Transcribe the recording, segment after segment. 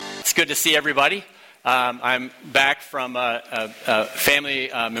It's good to see everybody. I'm back from a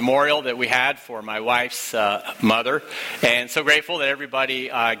family memorial that we had for my wife's mother, and so grateful that everybody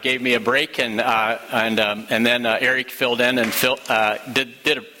gave me a break, and then Eric filled in and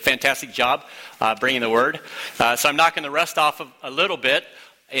did a fantastic job bringing the word. So I'm knocking the rust off of a little bit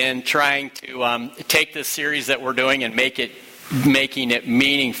in trying to take this series that we're doing and making it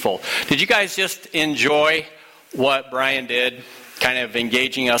meaningful. Did you guys just enjoy what Brian did? Kind of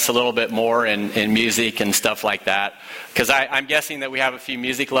engaging us a little bit more in music and stuff like that. Because I'm guessing that we have a few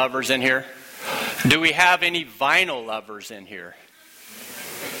music lovers in here. Do we have any vinyl lovers in here?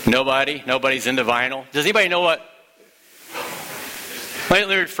 Nobody? Nobody's into vinyl? Does anybody know what? Let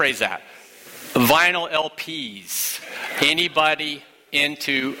me rephrase that. Vinyl LPs. Anybody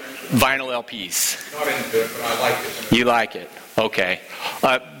into vinyl LPs? Not into it, but I like it. You like it? Okay.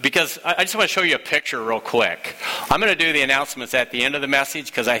 Because I just want to show you a picture real quick. I'm going to do the announcements at the end of the message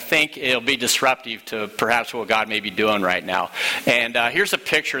because I think it'll be disruptive to perhaps what God may be doing right now. And here's a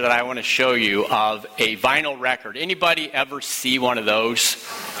picture that I want to show you of a vinyl record. Anybody ever see one of those?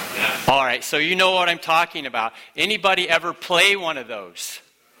 All right, so you know what I'm talking about. Anybody ever play one of those?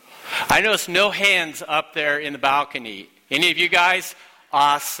 I notice no hands up there in the balcony. Any of you guys?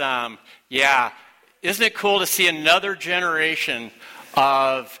 Awesome. Yeah. Isn't it cool to see another generation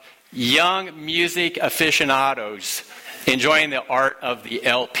of young music aficionados enjoying the art of the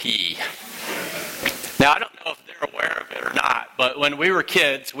LP? Now, I don't know if they're aware of it or not, but when we were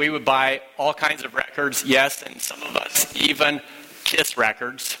kids, we would buy all kinds of records, yes, and some of us even Kiss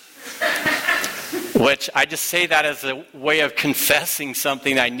records, which I just say that as a way of confessing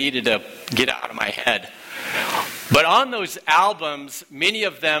something I needed to get out of my head. But on those albums, many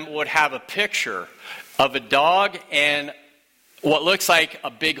of them would have a picture of a dog and what looks like a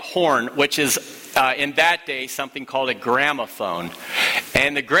big horn, which is, in that day, something called a gramophone.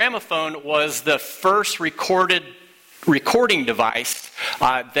 And the gramophone was the first recording device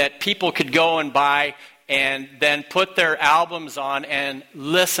that people could go and buy and then put their albums on and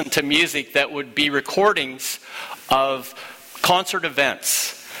listen to music that would be recordings of concert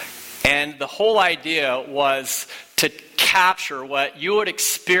events. And the whole idea was to capture what you would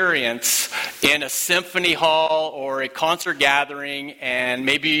experience in a symphony hall or a concert gathering, and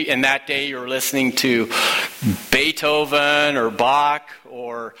maybe in that day you were listening to Beethoven or Bach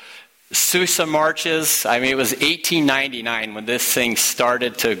or Sousa marches. I mean, it was 1899 when this thing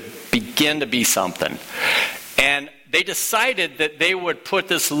started to begin to be something. And they decided that they would put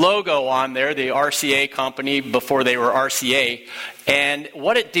this logo on there, the RCA company, before they were RCA. And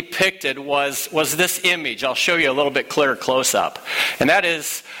what it depicted was this image. I'll show you a little bit clearer close-up. And that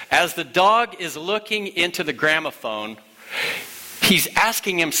is, as the dog is looking into the gramophone, he's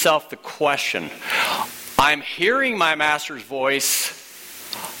asking himself the question, I'm hearing my master's voice,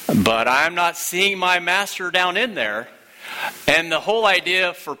 but I'm not seeing my master down in there. And the whole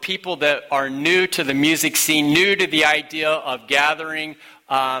idea for people that are new to the music scene, new to the idea of gathering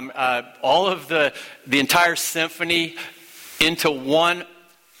all of the entire symphony into one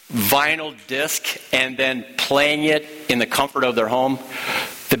vinyl disc and then playing it in the comfort of their home.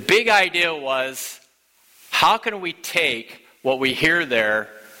 The big idea was, how can we take what we hear there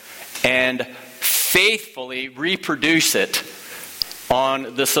and faithfully reproduce it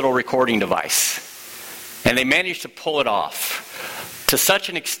on this little recording device? And they managed to pull it off to such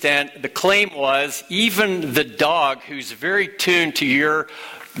an extent. The claim was even the dog, who's very tuned to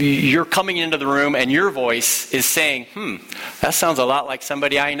you're coming into the room and your voice is saying, that sounds a lot like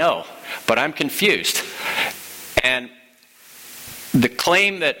somebody I know, but I'm confused. And the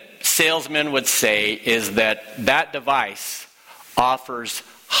claim that salesmen would say is that device offers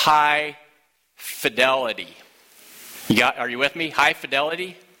high fidelity. Are you with me? High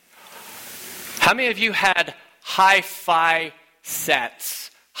fidelity? How many of you had hi-fi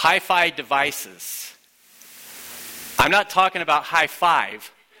sets, hi-fi devices? I'm not talking about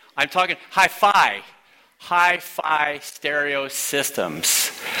high-five. I'm talking hi-fi stereo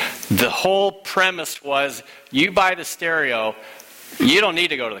systems. The whole premise was, you buy the stereo, you don't need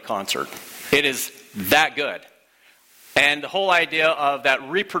to go to the concert. It is that good. And the whole idea of that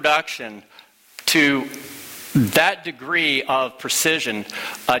reproduction to that degree of precision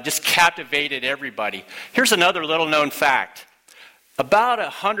just captivated everybody. Here's another little known fact. About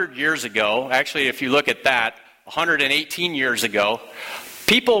 100 years ago, actually if you look at that, 118 years ago,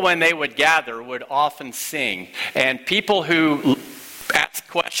 people when they would gather would often sing. And people who asked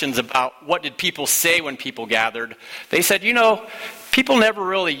questions about what did people say when people gathered, they said, people never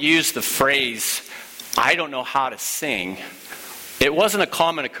really used the phrase, I don't know how to sing. It wasn't a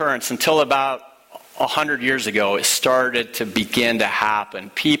common occurrence until about 100 years ago, it started to begin to happen.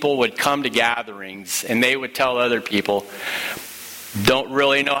 People would come to gatherings and they would tell other people, don't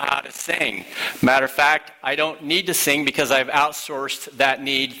really know how to sing. Matter of fact, I don't need to sing because I've outsourced that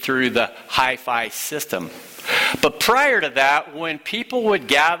need through the hi-fi system. But prior to that, when people would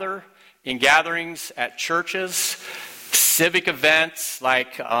gather in gatherings at churches, civic events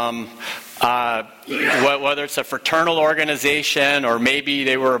like whether it's a fraternal organization or maybe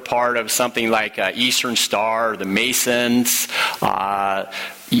they were a part of something like Eastern Star or the Masons,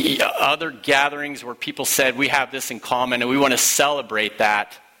 other gatherings where people said, we have this in common and we want to celebrate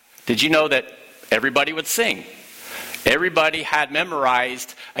that. Did you know that everybody would sing? Everybody had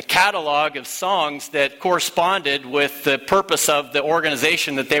memorized a catalog of songs that corresponded with the purpose of the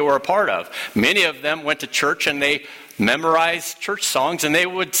organization that they were a part of. Many of them went to church and they memorized church songs and they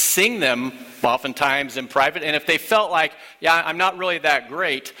would sing them oftentimes in private. And if they felt like, yeah, I'm not really that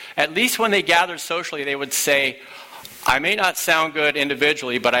great, at least when they gathered socially, they would say, I may not sound good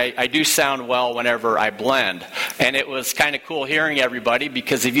individually, but I do sound well whenever I blend. And it was kind of cool hearing everybody,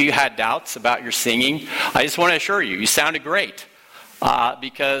 because if you had doubts about your singing, I just want to assure you, you sounded great.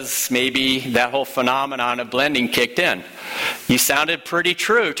 Because maybe that whole phenomenon of blending kicked in. You sounded pretty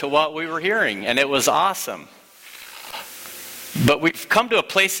true to what we were hearing, and it was awesome. But we've come to a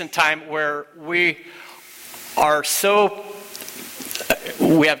place in time where we have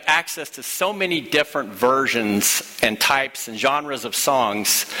access to so many different versions and types and genres of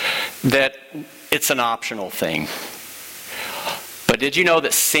songs that it's an optional thing. But did you know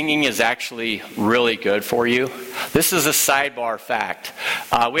that singing is actually really good for you? This is a sidebar fact.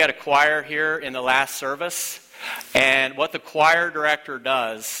 We had a choir here in the last service, and what the choir director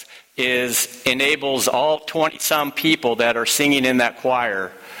does is enables all 20-some people that are singing in that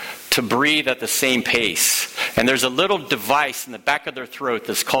choir to breathe at the same pace. And there's a little device in the back of their throat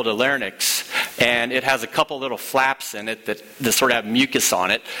that's called a larynx, and it has a couple little flaps in it that sort of have mucus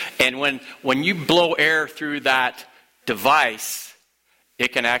on it. And when you blow air through that device,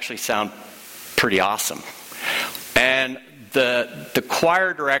 it can actually sound pretty awesome. And the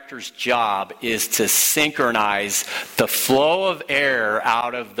choir director's job is to synchronize the flow of air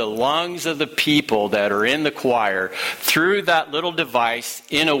out of the lungs of the people that are in the choir through that little device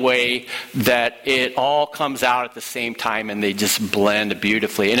in a way that it all comes out at the same time and they just blend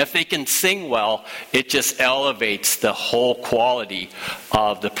beautifully. And if they can sing well, it just elevates the whole quality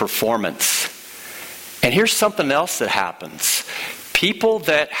of the performance. And here's something else that happens. People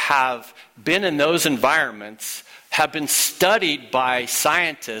that have been in those environments have been studied by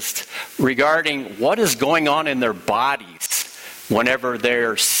scientists regarding what is going on in their bodies whenever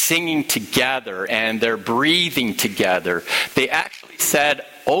they're singing together and they're breathing together. They actually said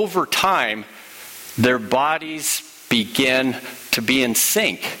over time, their bodies begin to be in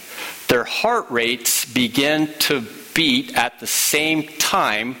sync. Their heart rates begin to beat at the same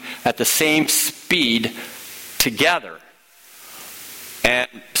time, at the same speed together. And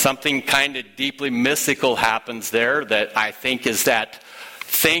something kind of deeply mystical happens there that I think is that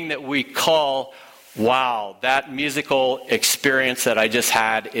thing that we call, wow, that musical experience that I just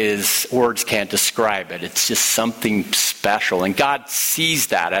had is, words can't describe it. It's just something special. And God sees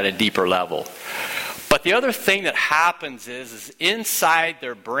that at a deeper level. But the other thing that happens is inside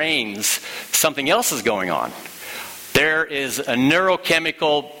their brains, something else is going on. There is a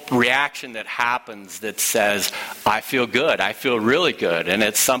neurochemical reaction that happens that says, I feel good, I feel really good. And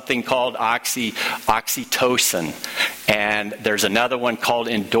it's something called oxytocin. And there's another one called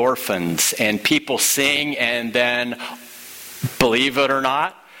endorphins. And people sing, and then, believe it or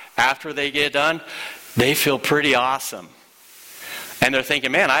not, after they get done, they feel pretty awesome. And they're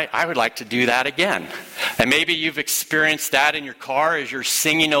thinking, man, I would like to do that again. And maybe you've experienced that in your car as you're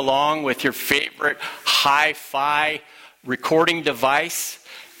singing along with your favorite hi-fi recording device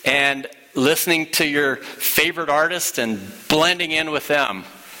and listening to your favorite artist and blending in with them.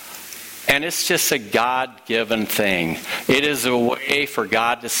 And it's just a God-given thing. It is a way for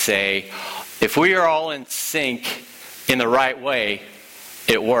God to say, if we are all in sync in the right way,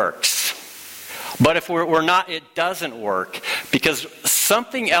 it works. But if we're not, it doesn't work. Because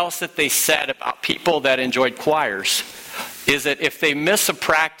something else that they said about people that enjoyed choirs is that if they miss a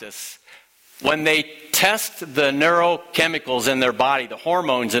practice, when they test the neurochemicals in their body, the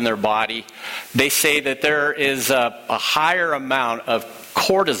hormones in their body, they say that there is a higher amount of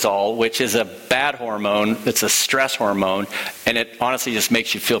cortisol, which is a bad hormone. It's a stress hormone, and it honestly just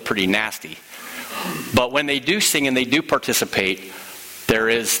makes you feel pretty nasty. But when they do sing and they do participate, there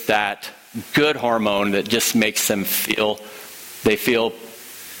is that good hormone that just makes them feel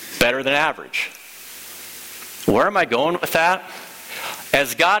better than average. Where am I going with that?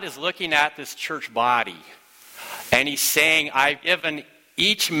 as God is looking at this church body, and he's saying, I've given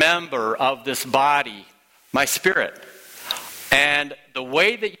each member of this body my Spirit. And the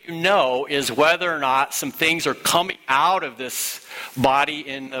way that you know is whether or not some things are coming out of this body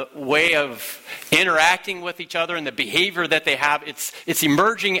in the way of interacting with each other and the behavior that they have. It's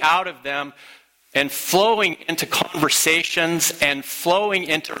emerging out of them and flowing into conversations and flowing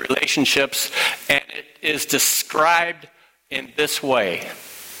into relationships. And it is described in this way.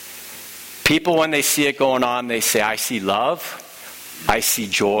 People, when they see it going on, they say, I see love, I see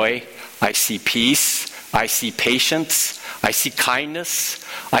joy, I see peace, I see patience, I see kindness,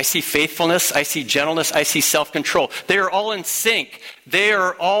 I see faithfulness, I see gentleness, I see self-control. They are all in sync. They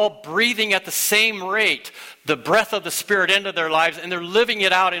are all breathing at the same rate, the breath of the Spirit into their lives, and they're living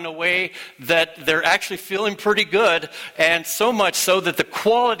it out in a way that they're actually feeling pretty good, and so much so that the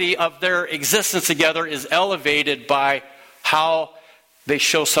quality of their existence together is elevated by how they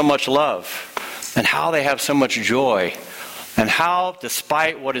show so much love and how they have so much joy. And how,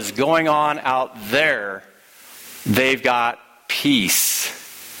 despite what is going on out there, they've got peace.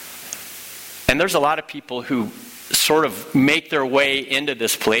 And there's a lot of people who sort of make their way into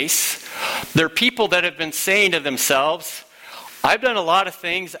this place. There are people that have been saying to themselves, I've done a lot of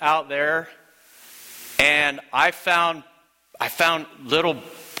things out there, and I found little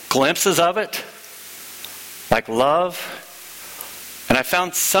glimpses of it, like love. And I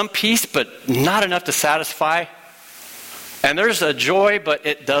found some peace, but not enough to satisfy. And there's a joy, but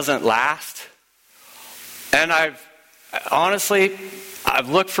it doesn't last. And I've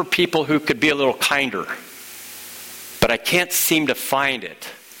looked for people who could be a little kinder, but I can't seem to find it.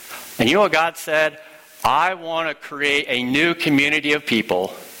 And you know what God said? I want to create a new community of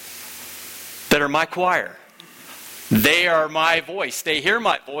people that are my choir. They are my voice. They hear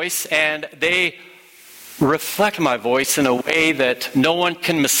my voice, and they reflect my voice in a way that no one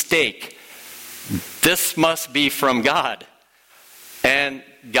can mistake. This must be from God. And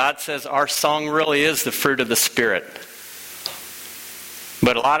God says our song really is the fruit of the Spirit.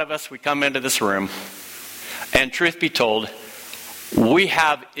 But a lot of us, we come into this room, and truth be told, we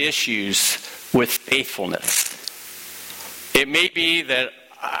have issues with faithfulness. It may be that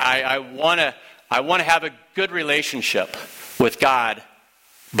I want to have a good relationship with God,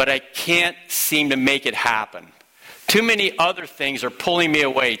 but I can't seem to make it happen. Too many other things are pulling me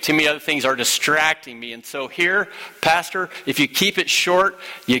away. Too many other things are distracting me. And so here, Pastor, if you keep it short,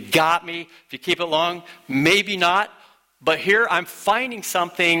 you got me. If you keep it long, maybe not. But here I'm finding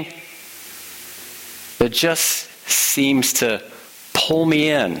something that just seems to pull me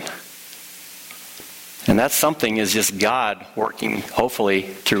in. And that something is just God working, hopefully,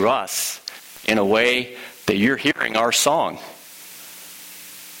 through us in a way that you're hearing our song.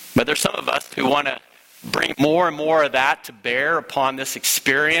 But there's some of us who want to bring more and more of that to bear upon this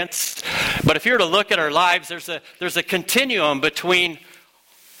experience. But if you were to look at our lives, there's a continuum between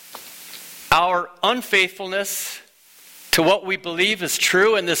our unfaithfulness to what we believe is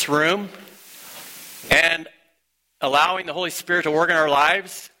true in this room and allowing the Holy Spirit to work in our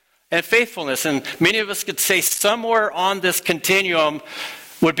lives, and faithfulness. And many of us could say somewhere on this continuum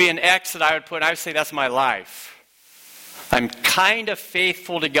would be an X that I would put, and I would say that's my life. I'm kind of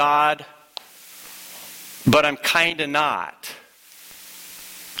faithful to God, but I'm kind of not.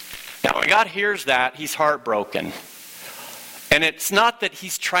 Now, when God hears that, he's heartbroken. And it's not that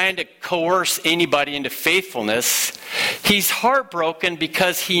he's trying to coerce anybody into faithfulness. He's heartbroken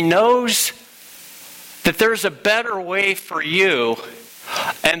because he knows that there's a better way for you.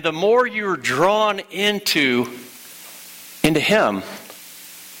 And the more you're drawn into him,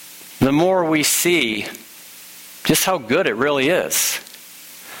 the more we see just how good it really is.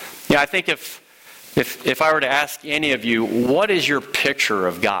 You know, I think if I were to ask any of you, what is your picture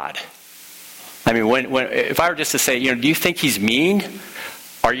of God? I mean, if I were just to say, do you think he's mean?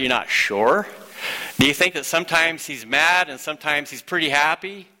 Are you not sure? Do you think that sometimes he's mad and sometimes he's pretty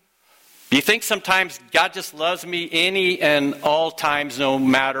happy? Do you think sometimes God just loves me any and all times no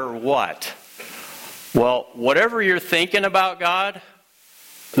matter what? Well, whatever you're thinking about God,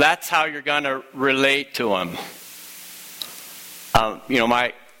 that's how you're going to relate to him.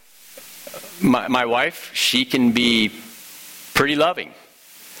 My wife, she can be pretty loving.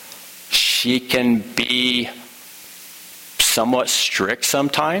 She can be somewhat strict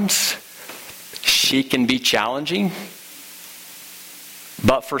sometimes. She can be challenging.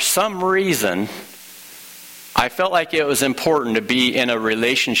 But for some reason, I felt like it was important to be in a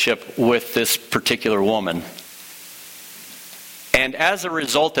relationship with this particular woman. And as a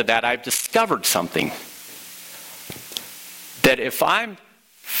result of that, I've discovered something. That if I'm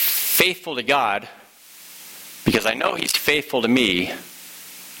faithful to God, because I know he's faithful to me,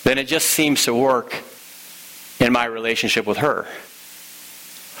 then it just seems to work in my relationship with her.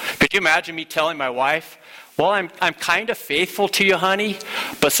 Could you imagine me telling my wife, well, I'm kind of faithful to you, honey,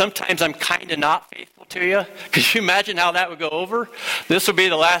 but sometimes I'm kind of not faithful to you? Could you imagine how that would go over? This would be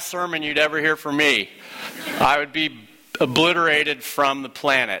the last sermon you'd ever hear from me. I would be obliterated from the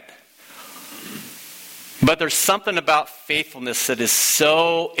planet. But there's something about faithfulness that is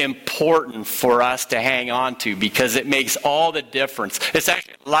so important for us to hang on to because it makes all the difference. It's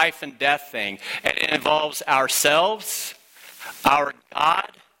actually a life and death thing. And it involves ourselves, our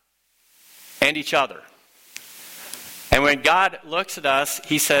God, and each other. And when God looks at us,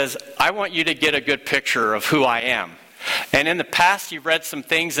 he says, I want you to get a good picture of who I am. And in the past, you've read some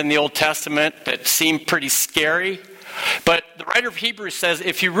things in the Old Testament that seem pretty scary. But the writer of Hebrews says,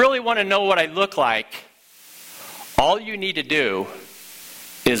 if you really want to know what I look like, all you need to do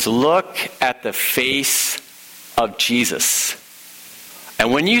is look at the face of Jesus.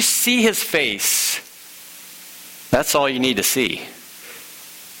 And when you see his face, that's all you need to see.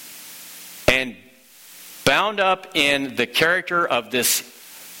 And bound up in the character of this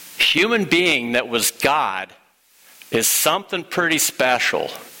human being that was God is something pretty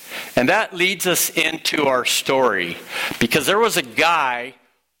special. And that leads us into our story. Because there was a guy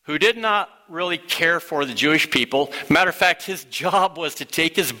who did not really care for the Jewish people. Matter of fact, his job was to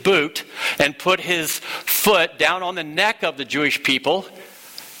take his boot and put his foot down on the neck of the Jewish people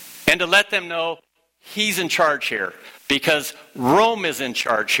and to let them know he's in charge here because Rome is in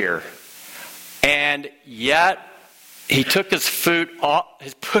charge here. And yet, he took his foot off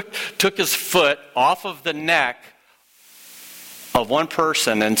of the neck of one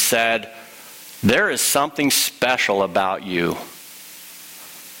person and said, there is something special about you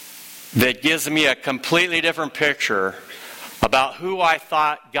that gives me a completely different picture about who I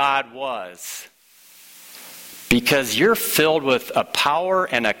thought God was. Because you're filled with a power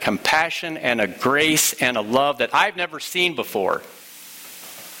and a compassion and a grace and a love that I've never seen before.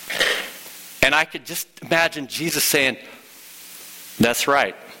 And I could just imagine Jesus saying, that's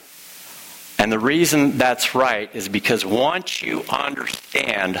right. And the reason that's right is because once you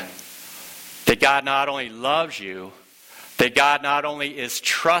understand that God not only loves you, that God not only is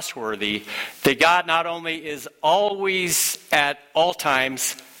trustworthy, that God not only is always at all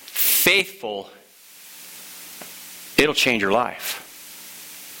times faithful, it'll change your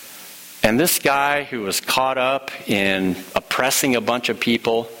life. And this guy who was caught up in oppressing a bunch of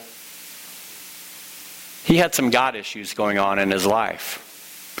people, he had some God issues going on in his life.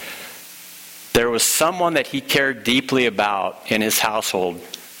 There was someone that he cared deeply about in his household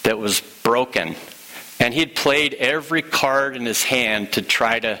that was broken. And he'd played every card in his hand to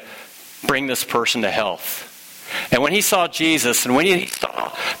try to bring this person to health. And when he saw Jesus, and when he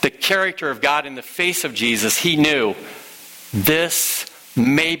saw the character of God in the face of Jesus, he knew this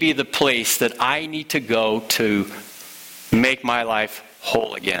may be the place that I need to go to make my life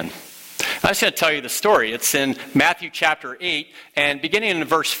whole again. I'm just going to tell you the story. It's in Matthew chapter 8, and beginning in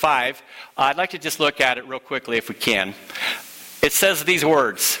verse 5, I'd like to just look at it real quickly if we can. It says these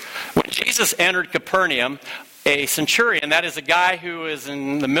words, when Jesus entered Capernaum, a centurion, that is a guy who is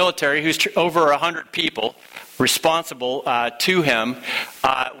in the military, who's over 100 people responsible to him,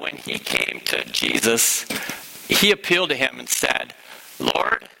 when he came to Jesus, he appealed to him and said,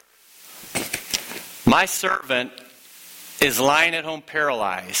 Lord, my servant is lying at home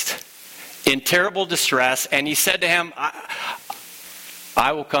paralyzed, in terrible distress, and he said to him,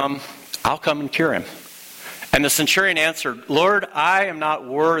 I'll come and cure him. And the centurion answered, Lord, I am not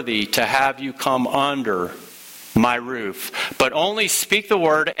worthy to have you come under my roof, but only speak the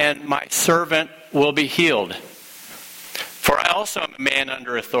word and my servant will be healed. For I also am a man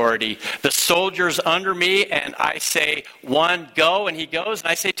under authority. The soldiers under me, and I say, one, go, and he goes. And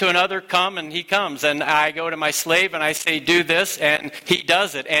I say to another, come, and he comes. And I go to my slave, and I say, do this, and he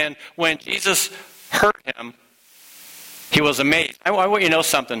does it. And when Jesus heard him, he was amazed. I want you to know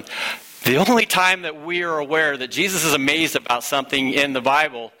something. The only time that we are aware that Jesus is amazed about something in the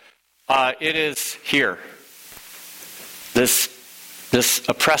Bible, it is here. This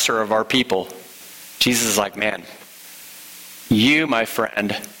oppressor of our people. Jesus is like, man, you, my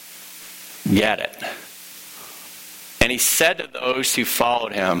friend, get it. And he said to those who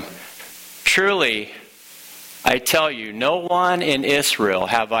followed him, truly, I tell you, no one in Israel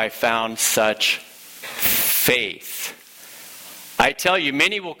have I found such faith. I tell you,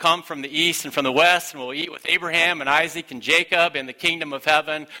 many will come from the east and from the west and will eat with Abraham and Isaac and Jacob in the kingdom of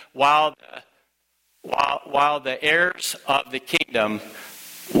heaven, while the heirs of the kingdom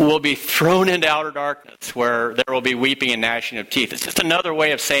will be thrown into outer darkness, where there will be weeping and gnashing of teeth. It's just another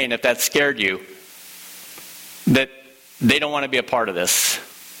way of saying, if that scared you, that they don't want to be a part of this.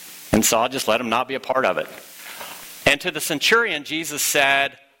 And so I'll just let him not be a part of it. And to the centurion, Jesus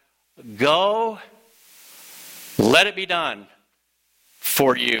said, go, let it be done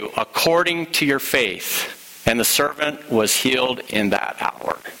for you according to your faith. And the servant was healed in that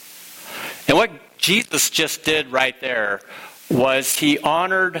hour. And what Jesus just did right there was he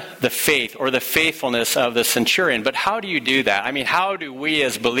honored the faith or the faithfulness of the centurion. But how do you do that? I mean, how do we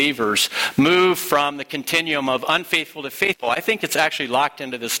as believers move from the continuum of unfaithful to faithful? I think it's actually locked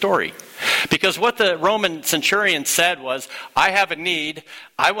into this story. Because what the Roman centurion said was, I have a need.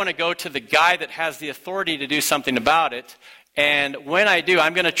 I want to go to the guy that has the authority to do something about it. And when I do,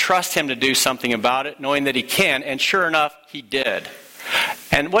 I'm going to trust him to do something about it, knowing that he can. And sure enough, he did.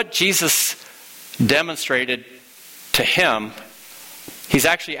 And what Jesus demonstrated to him, he's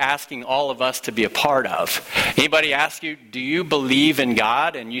actually asking all of us to be a part of. Anybody ask you, do you believe in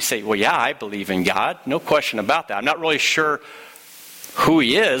God? And you say, well, yeah, I believe in God. No question about that. I'm not really sure who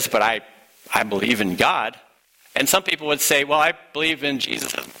he is, but I believe in God. And some people would say, well, I believe in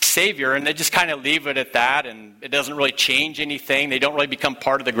Jesus as Savior, and they just kind of leave it at that, and it doesn't really change anything. They don't really become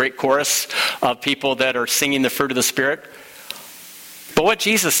part of the great chorus of people that are singing the fruit of the Spirit. But what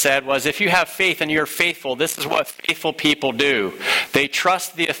Jesus said was, if you have faith and you're faithful, this is what faithful people do. They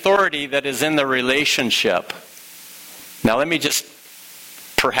trust the authority that is in the relationship. Now let me just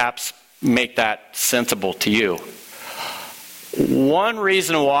perhaps make that sensible to you. One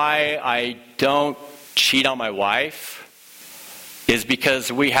reason why I don't cheat on my wife is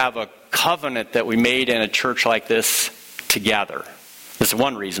because we have a covenant that we made in a church like this together. This is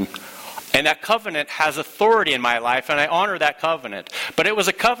one reason. And that covenant has authority in my life, and I honor that covenant. But it was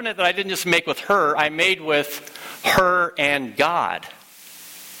a covenant that I didn't just make with her, I made with her and God.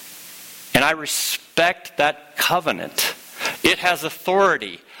 And I respect that covenant. It has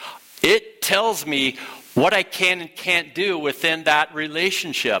authority. It tells me what I can and can't do within that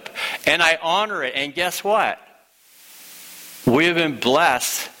relationship. And I honor it. And guess what? We have been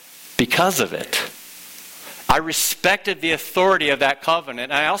blessed because of it. I respected the authority of that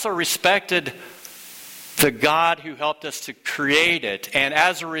covenant. I also respected the God who helped us to create it. And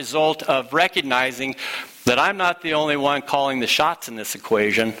as a result of recognizing that I'm not the only one calling the shots in this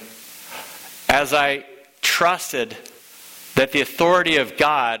equation, as I trusted that the authority of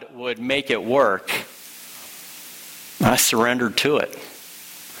God would make it work, I surrendered to it.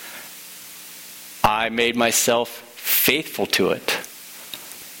 I made myself faithful to it.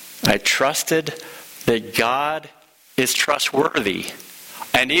 I trusted that God is trustworthy.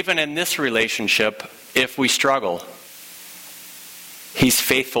 And even in this relationship, if we struggle, He's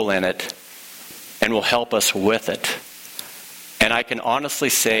faithful in it and will help us with it. And I can honestly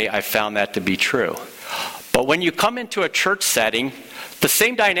say I found that to be true. But when you come into a church setting, the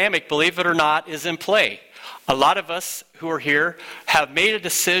same dynamic, believe it or not, is in play. A lot of us who are here have made a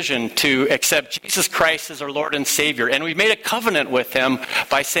decision to accept Jesus Christ as our Lord and Savior. And we've made a covenant with Him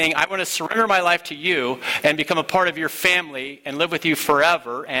by saying, I want to surrender my life to you and become a part of your family and live with you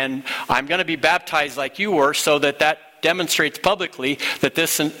forever. And I'm going to be baptized like you were, so that demonstrates publicly that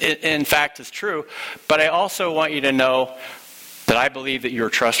this in fact is true. But I also want you to know that I believe that you're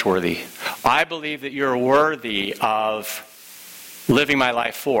trustworthy. I believe that you're worthy of living my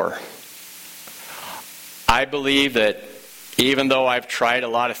life for. I believe that even though I've tried a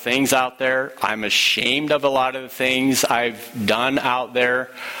lot of things out there, I'm ashamed of a lot of the things I've done out there.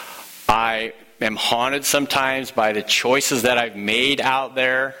 I am haunted sometimes by the choices that I've made out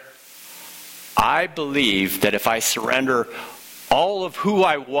there. I believe that if I surrender all of who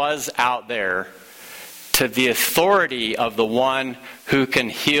I was out there to the authority of the one who can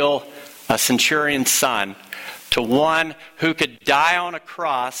heal a centurion's son, to one who could die on a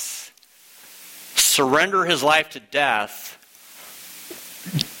cross, surrender his life to death,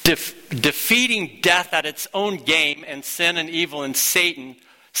 defeating death at its own game and sin and evil and Satan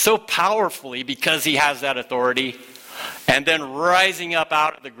so powerfully because he has that authority, and then rising up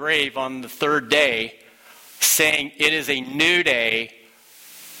out of the grave on the third day saying it is a new day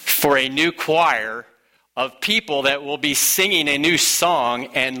for a new choir of people that will be singing a new song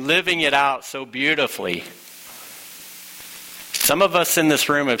and living it out so beautifully. Some of us in this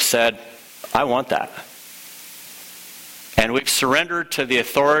room have said, I want that. And we've surrendered to the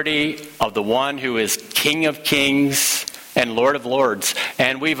authority of the one who is King of Kings and Lord of Lords.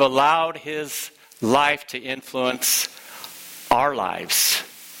 And we've allowed His life to influence our lives.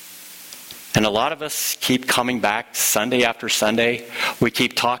 And a lot of us keep coming back Sunday after Sunday. We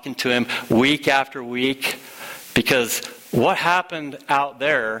keep talking to Him week after week, because what happened out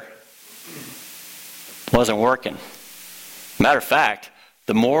there wasn't working. Matter of fact,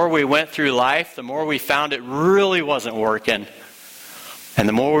 the more we went through life, the more we found it really wasn't working. And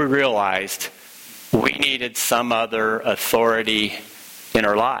the more we realized we needed some other authority in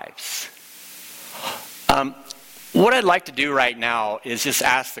our lives. What I'd like to do right now is just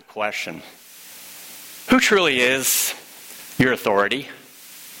ask the question, who truly is your authority?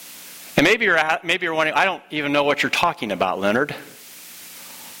 And maybe you're wondering, I don't even know what you're talking about, Leonard.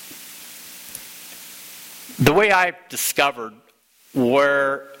 The way I discovered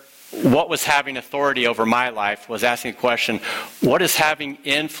what was having authority over my life was asking the question, what is having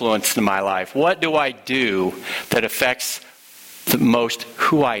influence in my life? What do I do that affects the most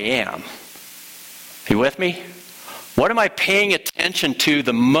who I am? Are you with me? What am I paying attention to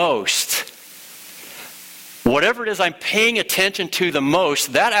the most? Whatever it is I'm paying attention to the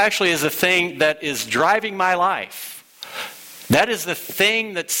most, that actually is the thing that is driving my life. That is the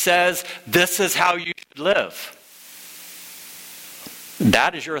thing that says, this is how you should live.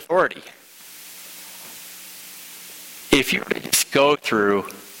 That is your authority. If you were to just go through,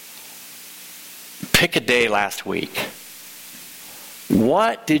 pick a day last week.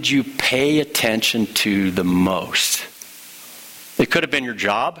 What did you pay attention to the most? It could have been your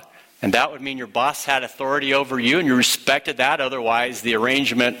job, and that would mean your boss had authority over you and you respected that. Otherwise, the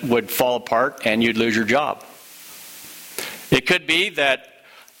arrangement would fall apart and you'd lose your job. It could be that,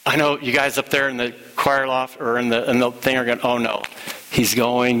 I know you guys up there in the choir loft or in the thing are going, oh no, he's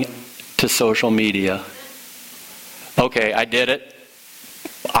going to social media. Okay, I did it.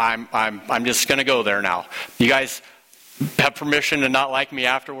 I'm just going to go there now. You guys have permission to not like me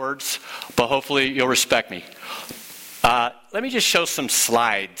afterwards, but hopefully you'll respect me. Let me just show some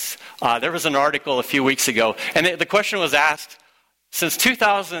slides. There was an article a few weeks ago, and the question was asked, since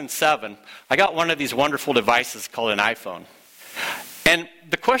 2007, I got one of these wonderful devices called an iPhone. And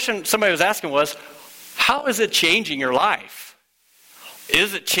the question somebody was asking was, how is it changing your life?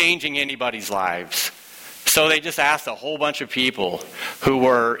 Is it changing anybody's lives? So they just asked a whole bunch of people who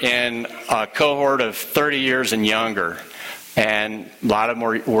were in a cohort of 30 years and younger. And a lot of them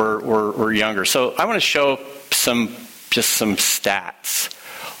were younger. So I want to show some stats.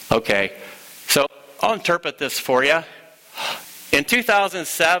 Okay, so I'll interpret this for you. In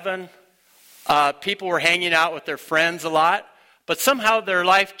 2007, people were hanging out with their friends a lot, but somehow their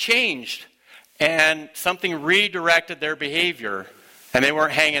life changed and something redirected their behavior, and they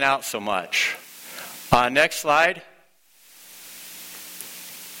weren't hanging out so much. Next slide.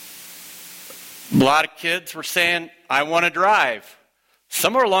 A lot of kids were saying, I want to drive.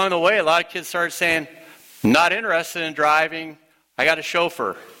 Somewhere along the way, a lot of kids started saying, not interested in driving, I got a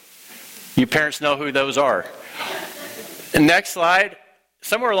chauffeur. You parents know who those are. And next slide.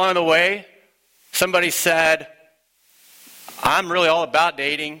 Somewhere along the way, somebody said, I'm really all about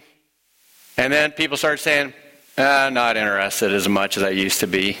dating. And then people started saying, not interested as much as I used to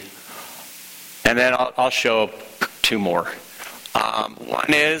be. And then I'll show two more.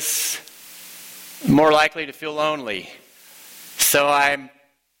 One is more likely to feel lonely. So I'm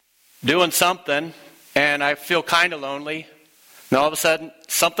doing something, and I feel kind of lonely. And all of a sudden,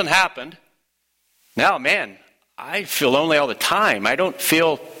 something happened. Now, man, I feel lonely all the time. I don't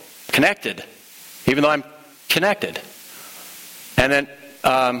feel connected, even though I'm connected. And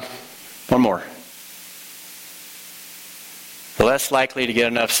then, one more. Less likely to get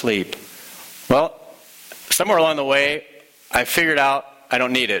enough sleep. Well, somewhere along the way, I figured out I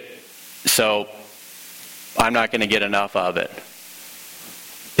don't need it. So, I'm not going to get enough of it.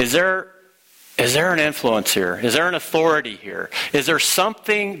 Is there an influence here? Is there an authority here? Is there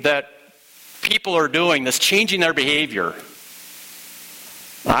something that people are doing that's changing their behavior?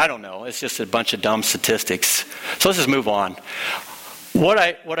 I don't know. It's just a bunch of dumb statistics. So let's just move on. What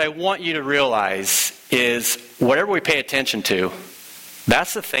I want you to realize is whatever we pay attention to,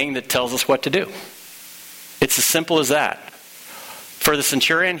 that's the thing that tells us what to do. It's as simple as that. For the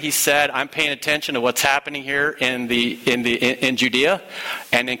centurion, he said, I'm paying attention to what's happening here in Judea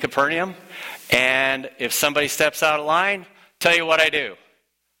and in Capernaum. And if somebody steps out of line, tell you what I do.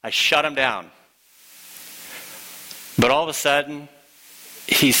 I shut him down. But all of a sudden,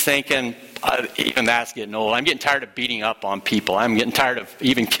 he's thinking, even that's getting old. I'm getting tired of beating up on people. I'm getting tired of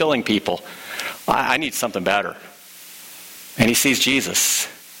even killing people. I need something better. And he sees Jesus.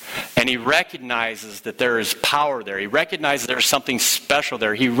 And he recognizes that there is power there. He recognizes there's something special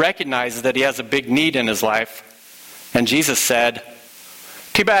there. He recognizes that he has a big need in his life. And Jesus said,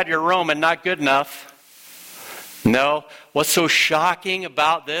 too bad you're Roman, not good enough. No, what's so shocking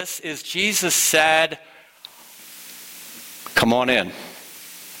about this is Jesus said, come on in.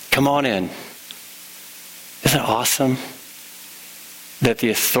 Come on in. Isn't it awesome that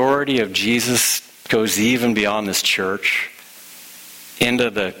the authority of Jesus goes even beyond this church,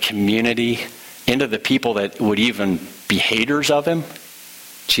 into the community, into the people that would even be haters of him?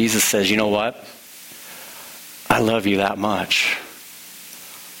 Jesus says, you know what? I love you that much.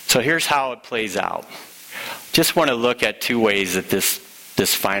 So here's how it plays out. Just want to look at two ways that this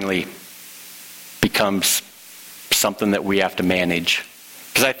finally becomes something that we have to manage.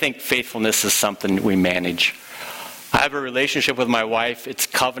 Because I think faithfulness is something we manage. I have a relationship with my wife. It's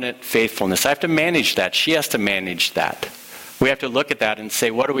covenant faithfulness. I have to manage that. She has to manage that. We have to look at that and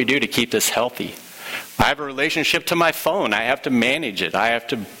say, what do we do to keep this healthy? I have a relationship to my phone. I have to manage it.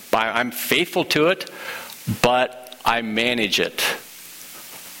 I'm faithful to it, but I manage it.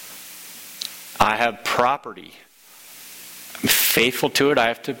 I have property. I'm faithful to it. I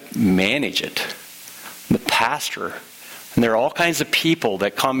have to manage it. I'm the pastor. And there are all kinds of people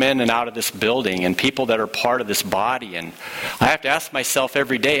that come in and out of this building and people that are part of this body. And I have to ask myself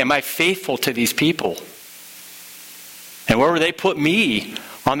every day, am I faithful to these people? And where would they put me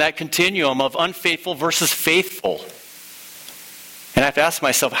on that continuum of unfaithful versus faithful? And I have to ask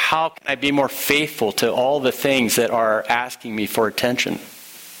myself, how can I be more faithful to all the things that are asking me for attention?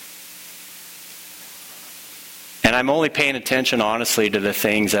 And I'm only paying attention, honestly, to the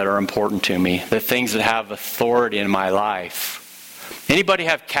things that are important to me, the things that have authority in my life. Anybody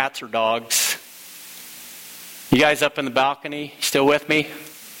have cats or dogs? You guys up in the balcony, still with me?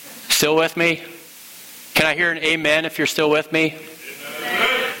 Still with me? Can I hear an amen if you're still with me?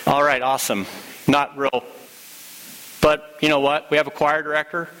 Amen. All right, awesome. Not real. But you know what? We have a choir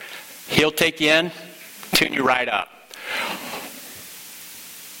director. He'll take you in, tune you right up.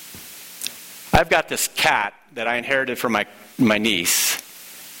 I've got this cat that I inherited from my niece.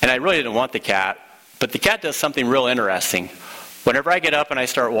 And I really didn't want the cat. But the cat does something real interesting. Whenever I get up and I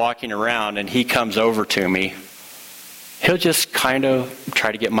start walking around and he comes over to me, he'll just kind of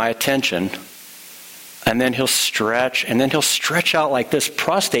try to get my attention. And then he'll stretch. And then he'll stretch out like this,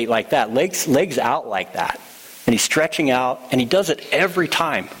 prostate like that, legs out like that. And he's stretching out. And he does it every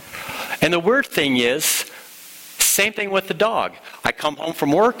time. And the weird thing is, same thing with the dog. I come home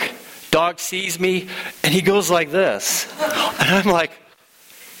from work. Dog sees me, and he goes like this. And I'm like,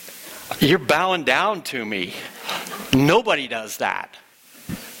 you're bowing down to me. Nobody does that.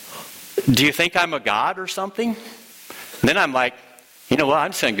 Do you think I'm a god or something? And then I'm like, you know what?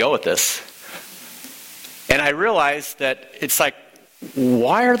 I'm just going to go with this. And I realized that it's like,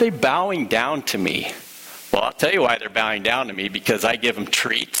 why are they bowing down to me? Well, I'll tell you why they're bowing down to me, because I give them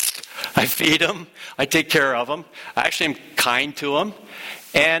treats. I feed them. I take care of them. I actually am kind to them.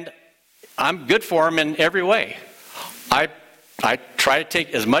 And I'm good for them in every way. I try to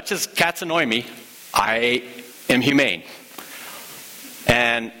take, as much as cats annoy me, I am humane.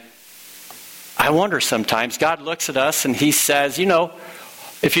 And I wonder sometimes, God looks at us and he says, you know,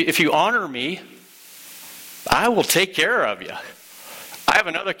 if you honor me, I will take care of you. I have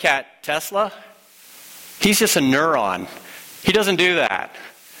another cat, Tesla. He's just a neuron. He doesn't do that.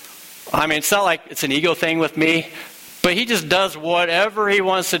 I mean, it's not like it's an ego thing with me. But he just does whatever he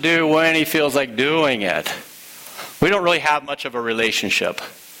wants to do when he feels like doing it. We don't really have much of a relationship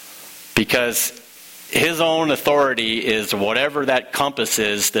because his own authority is whatever that compass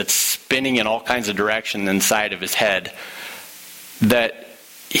is that's spinning in all kinds of directions inside of his head that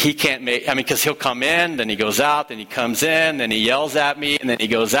he can't make. I mean, because he'll come in, then he goes out, then he comes in, then he yells at me, and then he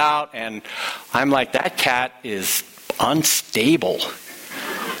goes out. And I'm like, that cat is unstable.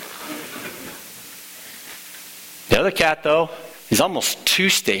 The other cat, though, he's almost too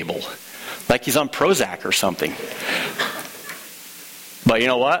stable. Like he's on Prozac or something. But you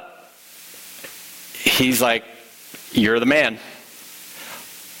know what? He's like, you're the man.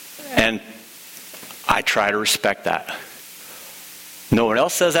 And I try to respect that. No one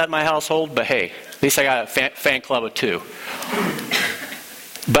else says that in my household, but hey, at least I got a fan club of 2.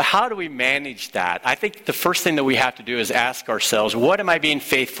 But how do we manage that? I think the first thing that we have to do is ask ourselves, what am I being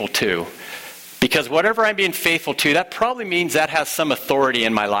faithful to? Because whatever I'm being faithful to, that probably means that has some authority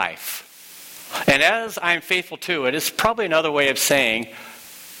in my life. And as I'm faithful to it, it's probably another way of saying,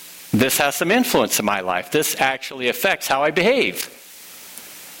 this has some influence in my life. This actually affects how I behave.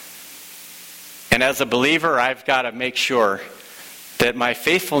 And as a believer, I've got to make sure that my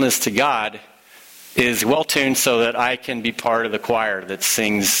faithfulness to God is well tuned so that I can be part of the choir that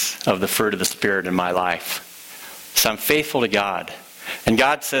sings of the fruit of the Spirit in my life. So I'm faithful to God. And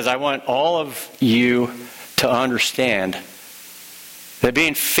God says, I want all of you to understand that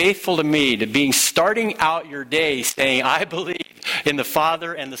being faithful to me, to being starting out your day saying, I believe in the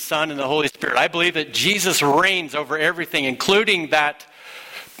Father and the Son and the Holy Spirit. I believe that Jesus reigns over everything, including that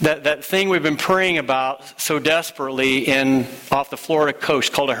thing we've been praying about so desperately off the Florida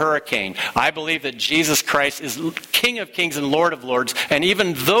coast called a hurricane. I believe that Jesus Christ is King of Kings and Lord of Lords, and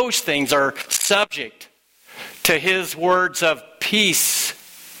even those things are subject to his words of peace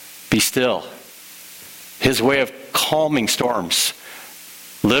Be still. His way of calming storms,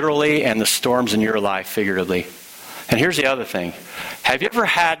 literally, and the storms in your life, figuratively. And here's the other thing. Have you ever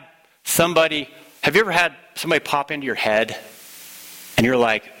had somebody pop into your head and you're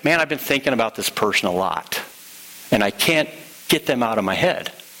like, man, I've been thinking about this person a lot and I can't get them out of my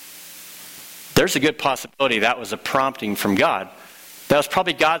head? There's a good possibility that was a prompting from God. That was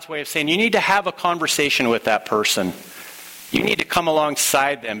probably God's way of saying, you need to have a conversation with that person. You need to come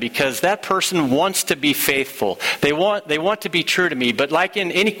alongside them because that person wants to be faithful. They want to be true to me. But like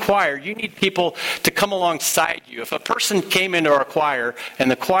in any choir, you need people to come alongside you. If a person came into our choir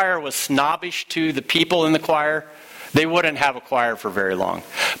and the choir was snobbish to the people in the choir, they wouldn't have a choir for very long.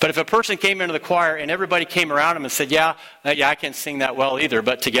 But if a person came into the choir and everybody came around them and said, yeah, I can't sing that well either,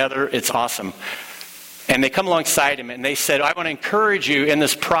 but together it's awesome. And they come alongside him and they said, I want to encourage you in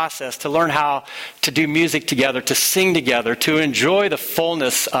this process to learn how to do music together, to sing together, to enjoy the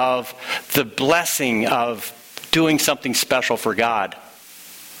fullness of the blessing of doing something special for God.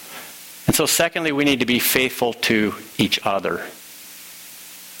 And so secondly, we need to be faithful to each other.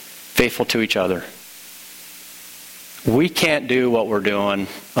 Faithful to each other. We can't do what we're doing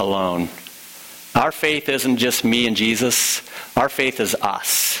alone. Our faith isn't just me and Jesus. Our faith is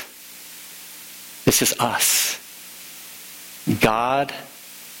us. This is us. God,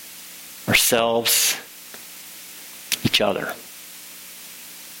 ourselves, each other.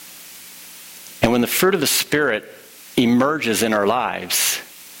 And when the fruit of the Spirit emerges in our lives,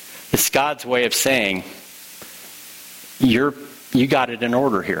 it's God's way of saying, you got it in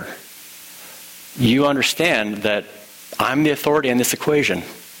order here. You understand that I'm the authority in this equation.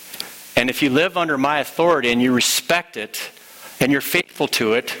 And if you live under my authority and you respect it and you're faithful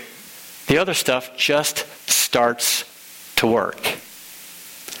to it, the other stuff just starts to work.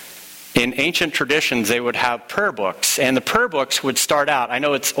 In ancient traditions, they would have prayer books, and the prayer books would start out, I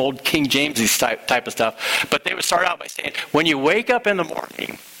know it's old King James type of stuff, but they would start out by saying, when you wake up in the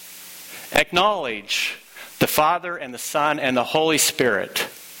morning, acknowledge the Father and the Son and the Holy Spirit,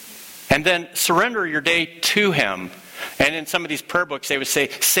 and then surrender your day to Him. And in some of these prayer books, they would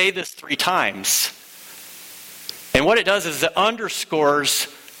say this 3 times. And what it does is it underscores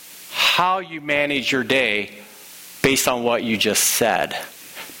how you manage your day based on what you just said,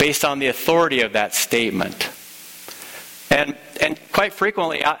 based on the authority of that statement. And quite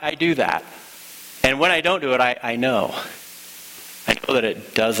frequently, I do that. And when I don't do it, I know. I know that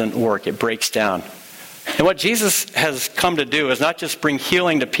it doesn't work. It breaks down. And what Jesus has come to do is not just bring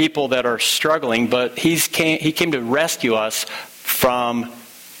healing to people that are struggling, but he came to rescue us from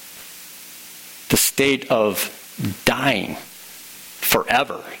the state of dying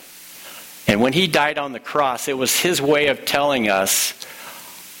forever. And when he died on the cross, it was his way of telling us,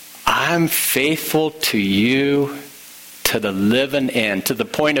 I'm faithful to you to the living end, to the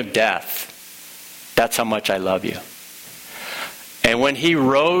point of death. That's how much I love you. And when he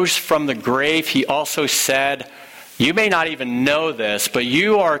rose from the grave, he also said, you may not even know this, but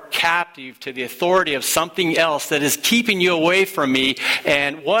you are captive to the authority of something else that is keeping you away from me.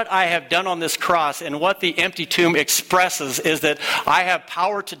 And what I have done on this cross and what the empty tomb expresses is that I have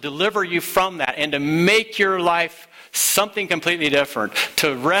power to deliver you from that and to make your life something completely different,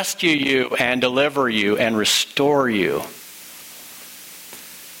 to rescue you and deliver you and restore you.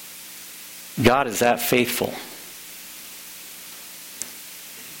 God is that faithful.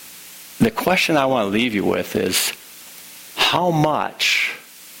 The question I want to leave you with is, how much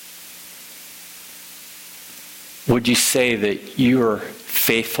would you say that you are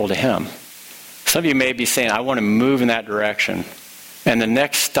faithful to Him? Some of you may be saying, I want to move in that direction. And the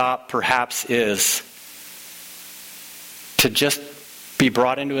next stop perhaps is to just be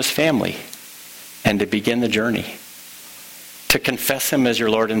brought into His family and to begin the journey. To confess Him as your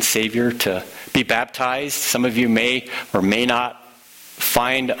Lord and Savior, to be baptized. Some of you may or may not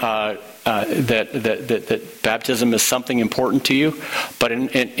find that baptism is something important to you. But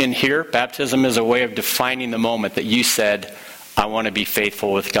in here, baptism is a way of defining the moment that you said, I want to be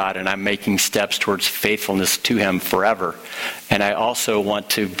faithful with God, and I'm making steps towards faithfulness to Him forever. And I also want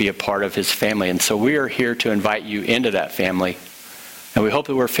to be a part of His family. And so we are here to invite you into that family. And we hope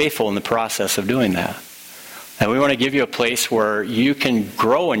that we're faithful in the process of doing that. And we want to give you a place where you can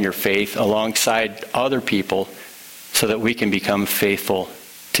grow in your faith alongside other people so that we can become faithful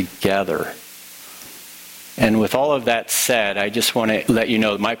together. And with all of that said, I just want to let you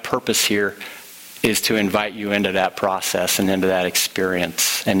know my purpose here is to invite you into that process and into that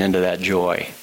experience and into that joy.